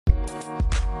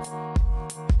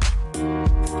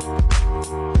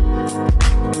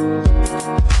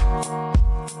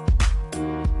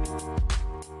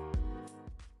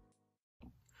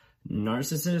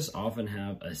Narcissists often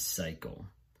have a cycle.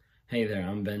 Hey there,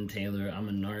 I'm Ben Taylor. I'm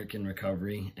a narc in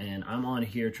recovery, and I'm on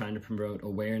here trying to promote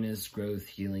awareness, growth,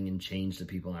 healing, and change to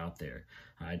people out there.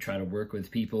 I try to work with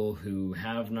people who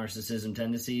have narcissism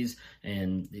tendencies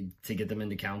and to get them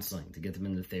into counseling, to get them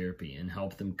into therapy, and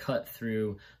help them cut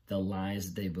through the lies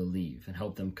that they believe and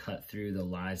help them cut through the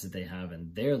lies that they have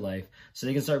in their life so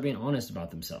they can start being honest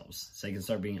about themselves, so they can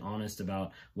start being honest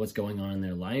about what's going on in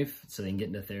their life, so they can get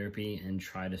into therapy and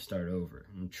try to start over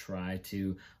and try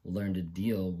to learn to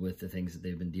deal with the things that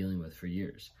they've been dealing with for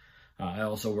years. I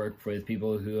also work with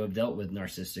people who have dealt with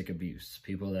narcissistic abuse,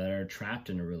 people that are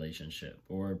trapped in a relationship,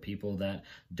 or people that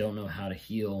don't know how to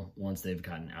heal once they've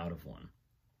gotten out of one.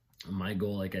 My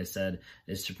goal, like I said,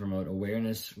 is to promote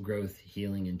awareness, growth,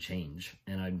 healing, and change.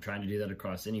 And I'm trying to do that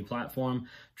across any platform,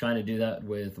 trying to do that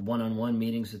with one-on-one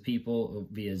meetings with people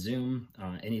via Zoom,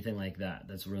 anything like that.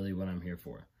 That's really what I'm here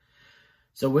for.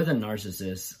 So with a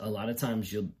narcissist, a lot of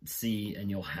times you'll see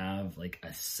and you'll have like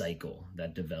a cycle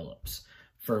that develops.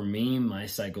 For me, my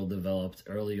cycle developed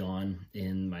early on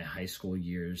in my high school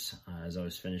years as I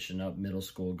was finishing up middle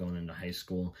school, going into high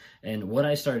school. And what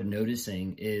I started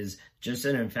noticing is just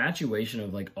an infatuation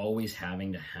of like always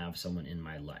having to have someone in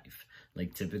my life.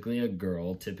 Like typically a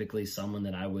girl, typically someone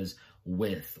that I was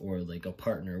with or like a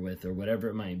partner with or whatever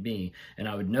it might be. And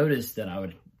I would notice that I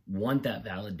would want that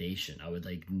validation. I would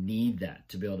like need that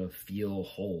to be able to feel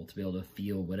whole, to be able to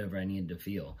feel whatever I needed to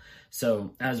feel.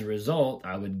 So as a result,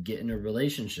 I would get in a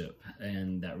relationship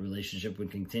and that relationship would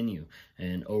continue.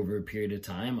 And over a period of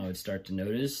time, I would start to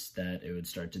notice that it would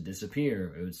start to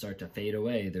disappear. It would start to fade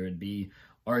away. There would be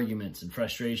arguments and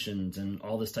frustrations and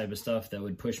all this type of stuff that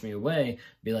would push me away,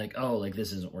 be like, oh, like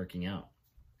this isn't working out.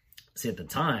 See, at the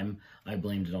time, I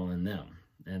blamed it all on them.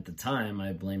 And at the time,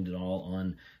 I blamed it all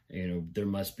on, there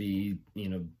must be,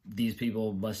 these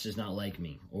people must just not like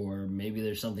me, or maybe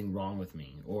there's something wrong with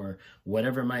me, or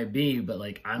whatever it might be, but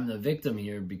like I'm the victim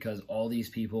here because all these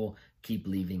people keep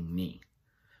leaving me.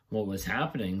 What was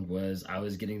happening was I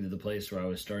was getting to the place where I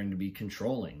was starting to be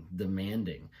controlling,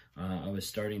 demanding. I was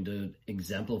starting to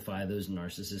exemplify those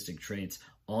narcissistic traits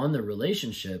on the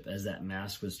relationship as that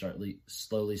mask would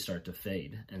slowly start to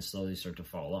fade and slowly start to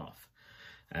fall off.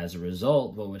 As a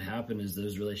result, what would happen is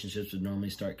those relationships would normally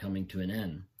start coming to an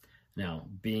end. Now,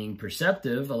 being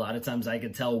perceptive, a lot of times I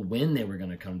could tell when they were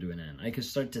going to come to an end. I could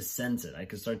start to sense it. I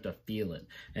could start to feel it.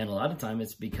 And a lot of time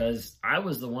it's because I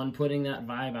was the one putting that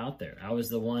vibe out there. I was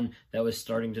the one that was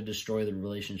starting to destroy the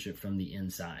relationship from the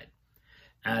inside.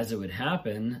 As it would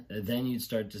happen, then you'd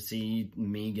start to see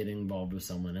me get involved with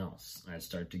someone else. I'd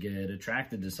start to get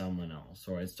attracted to someone else,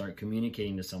 or I'd start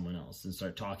communicating to someone else and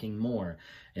start talking more.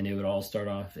 And it would all start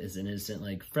off as an instant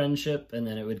like friendship, and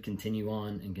then it would continue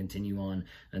on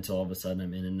until all of a sudden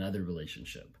I'm in another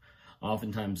relationship.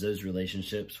 Oftentimes those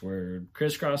relationships were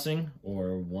crisscrossing,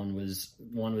 or one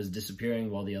was disappearing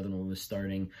while the other one was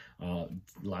starting, a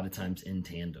lot of times in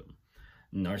tandem.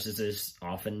 Narcissists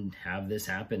often have this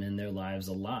happen in their lives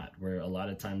a lot, where a lot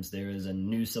of times there is a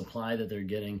new supply that they're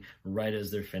getting right as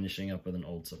they're finishing up with an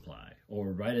old supply,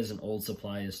 or right as an old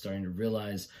supply is starting to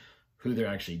realize who they're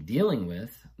actually dealing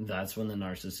with. That's when the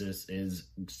narcissist is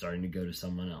starting to go to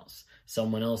someone else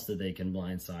that they can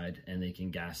blindside and they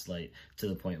can gaslight to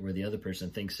the point where the other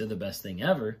person thinks they're the best thing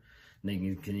ever. And they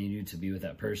can continue to be with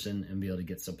that person and be able to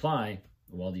get supply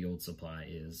while the old supply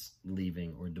is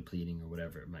leaving or depleting or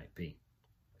whatever it might be.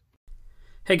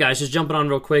 Hey guys, just jumping on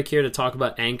real quick here to talk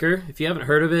about Anchor. If you haven't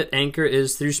heard of it, Anchor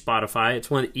is through Spotify. It's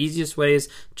one of the easiest ways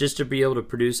just to be able to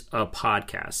produce a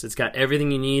podcast. It's got everything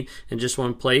you need in just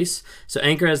one place. So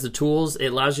Anchor has the tools. It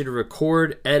allows you to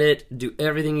record, edit, do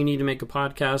everything you need to make a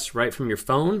podcast right from your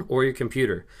phone or your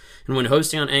computer. And when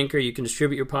hosting on Anchor, you can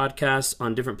distribute your podcasts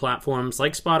on different platforms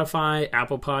like Spotify,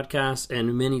 Apple Podcasts,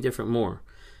 and many different more.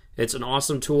 It's an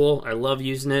awesome tool. I love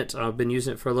using it. I've been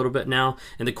using it for a little bit now.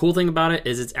 And the cool thing about it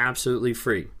is it's absolutely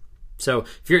free. So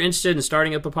if you're interested in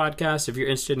starting up a podcast, if you're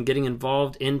interested in getting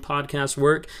involved in podcast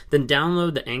work, then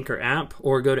download the Anchor app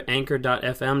or go to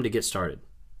anchor.fm to get started.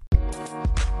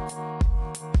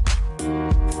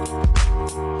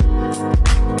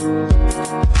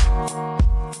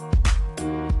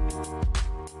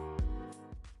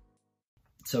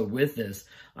 So with this,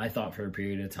 I thought for a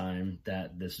period of time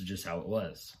that this is just how it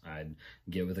was. I'd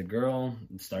get with a girl,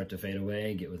 start to fade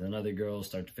away, get with another girl,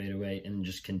 start to fade away, and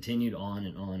just continued on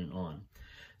and on and on.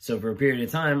 So for a period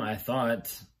of time, I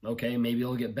thought, okay, maybe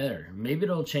it'll get better. Maybe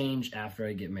it'll change after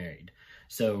I get married.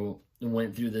 So I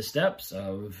went through the steps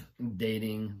of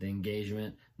dating, the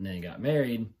engagement, and then I got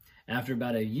married. After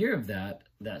about a year of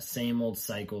that same old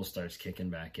cycle starts kicking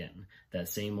back in. That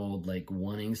same old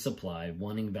wanting supply,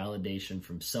 wanting validation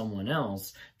from someone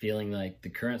else, feeling like the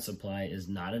current supply is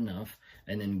not enough,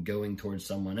 and then going towards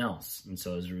someone else. And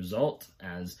so as a result,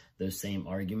 as those same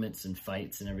arguments and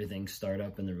fights and everything start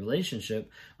up in the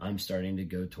relationship, I'm starting to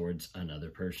go towards another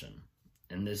person.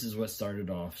 And this is what started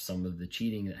off some of the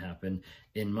cheating that happened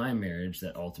in my marriage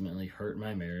that ultimately hurt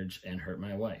my marriage and hurt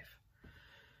my wife.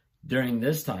 During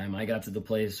this time, I got to the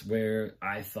place where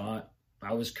I thought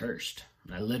I was cursed.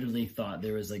 I literally thought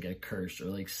there was a curse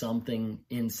or something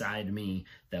inside me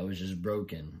that was just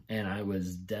broken. And I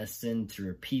was destined to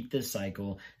repeat this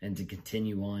cycle and to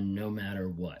continue on no matter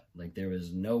what. There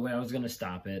was no way I was going to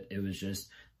stop it. It was just,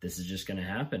 this is just going to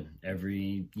happen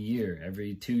every year,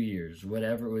 every 2 years,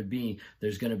 whatever it would be.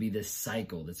 There's going to be this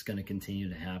cycle that's going to continue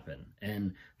to happen.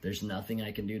 And there's nothing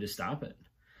I can do to stop it.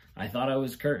 I thought I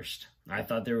was cursed. I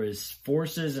thought there was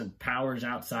forces and powers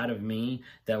outside of me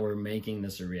that were making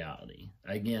this a reality.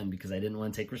 Again, because I didn't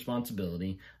want to take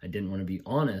responsibility. I didn't want to be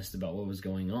honest about what was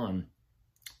going on.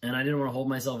 And I didn't want to hold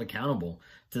myself accountable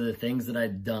to the things that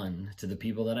I'd done, to the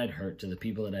people that I'd hurt, to the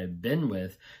people that I'd been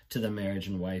with, to the marriage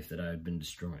and wife that I had been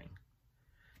destroying.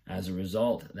 As a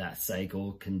result, that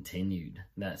cycle continued.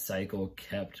 That cycle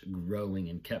kept growing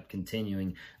and kept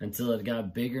continuing until it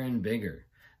got bigger and bigger.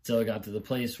 Till I got to the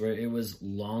place where it was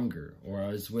longer, or I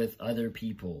was with other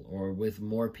people, or with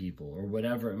more people, or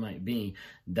whatever it might be,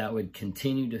 that would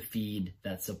continue to feed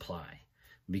that supply.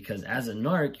 Because as a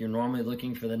narc, you're normally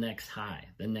looking for the next high,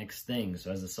 the next thing.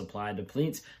 So as the supply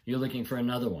depletes, you're looking for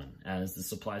another one. As the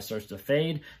supply starts to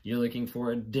fade, you're looking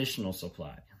for additional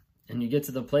supply. And you get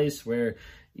to the place where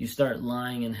you start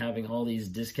lying and having all these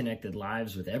disconnected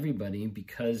lives with everybody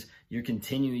because you're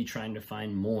continually trying to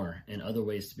find more and other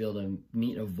ways to be able to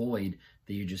meet a void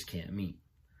that you just can't meet.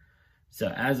 So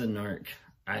as a narc,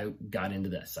 I got into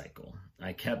that cycle.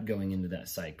 I kept going into that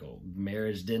cycle.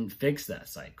 Marriage didn't fix that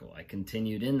cycle. I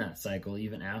continued in that cycle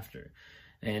even after.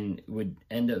 And it would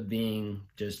end up being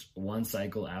just one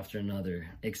cycle after another,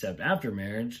 except after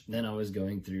marriage, then I was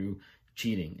going through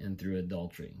cheating and through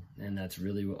adultery. And that's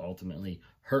really what ultimately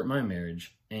hurt my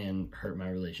marriage and hurt my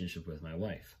relationship with my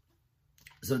wife.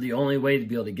 So the only way to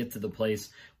be able to get to the place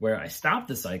where I stopped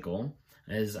the cycle,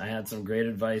 as I had some great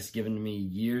advice given to me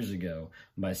years ago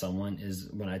by someone, is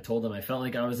when I told them I felt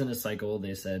like I was in a cycle,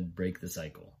 they said, break the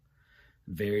cycle.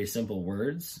 Very simple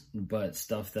words, but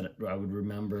stuff that I would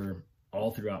remember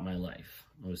all throughout my life.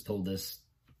 I was told this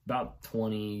about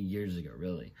 20 years ago,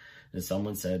 really, and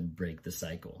someone said, break the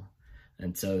cycle.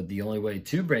 And so the only way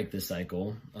to break the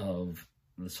cycle of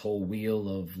this whole wheel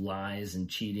of lies and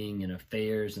cheating and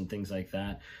affairs and things like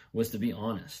that was to be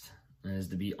honest, and is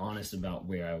to be honest about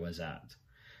where I was at.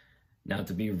 Now,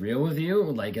 to be real with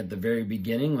you, at the very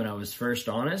beginning when I was first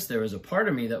honest, there was a part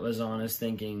of me that was honest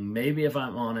thinking, maybe if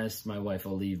I'm honest, my wife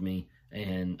will leave me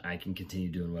and I can continue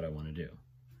doing what I want to do.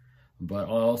 But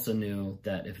I also knew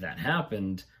that if that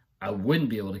happened, I wouldn't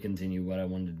be able to continue what I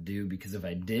wanted to do, because if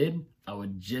I did, I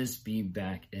would just be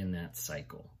back in that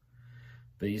cycle.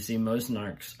 But you see, most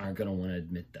narcs aren't going to want to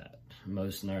admit that.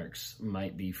 Most narcs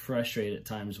might be frustrated at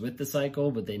times with the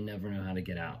cycle, but they never know how to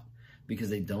get out because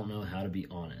they don't know how to be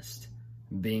honest.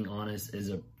 Being honest is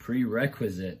a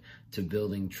prerequisite to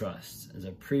building trust, is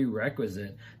a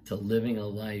prerequisite to living a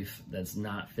life that's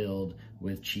not filled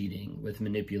with cheating, with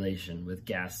manipulation, with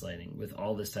gaslighting, with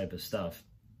all this type of stuff.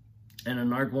 And a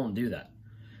narc won't do that.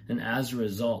 And as a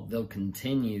result, they'll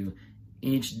continue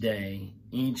each day,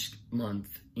 each month,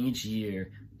 each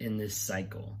year in this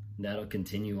cycle. That'll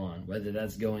continue on, whether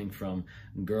that's going from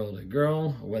girl to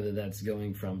girl, or whether that's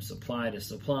going from supply to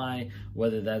supply,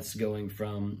 whether that's going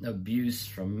from abuse,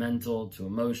 from mental to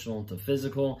emotional to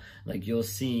physical. You'll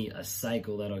see a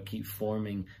cycle that'll keep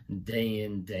forming day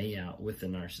in, day out with the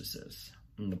narcissist.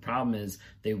 And the problem is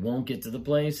they won't get to the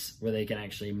place where they can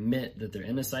actually admit that they're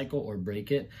in a cycle or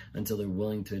break it until they're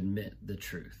willing to admit the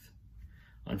truth.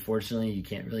 Unfortunately, you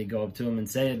can't really go up to them and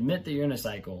say, admit that you're in a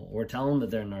cycle, or tell them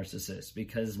that they're a narcissist,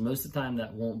 because most of the time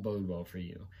that won't bode well for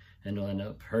you, and it'll end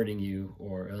up hurting you,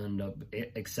 or it'll end up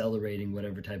accelerating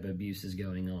whatever type of abuse is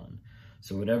going on.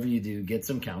 So whatever you do, get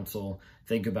some counsel,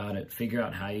 think about it, figure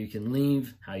out how you can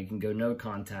leave, how you can go no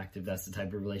contact if that's the type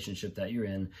of relationship that you're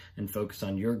in, and focus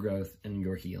on your growth and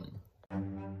your healing.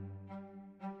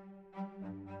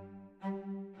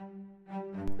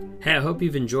 Hey, I hope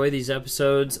you've enjoyed these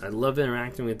episodes. I love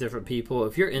interacting with different people.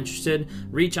 If you're interested,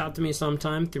 reach out to me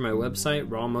sometime through my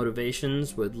website, Raw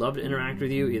Motivations. Would love to interact with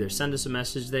you. Either send us a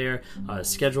message there,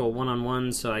 schedule a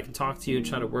one-on-one so I can talk to you,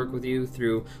 try to work with you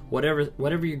through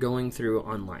whatever you're going through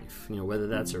on life. Whether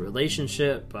that's a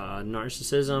relationship,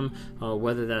 narcissism,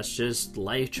 whether that's just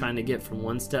life, trying to get from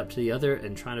one step to the other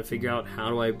and trying to figure out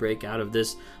how do I break out of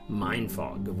this mind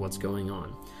fog of what's going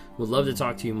on. Would love to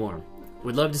talk to you more.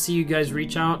 We'd love to see you guys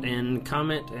reach out and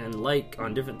comment and like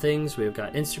on different things. We've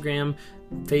got Instagram,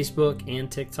 Facebook, and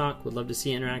TikTok. Would love to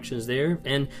see interactions there.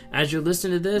 And as you're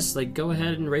listening to this, go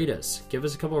ahead and rate us. Give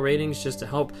us a couple of ratings just to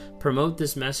help promote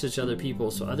this message to other people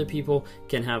so other people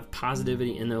can have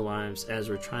positivity in their lives as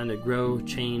we're trying to grow,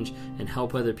 change, and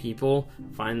help other people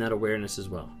find that awareness as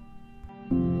well.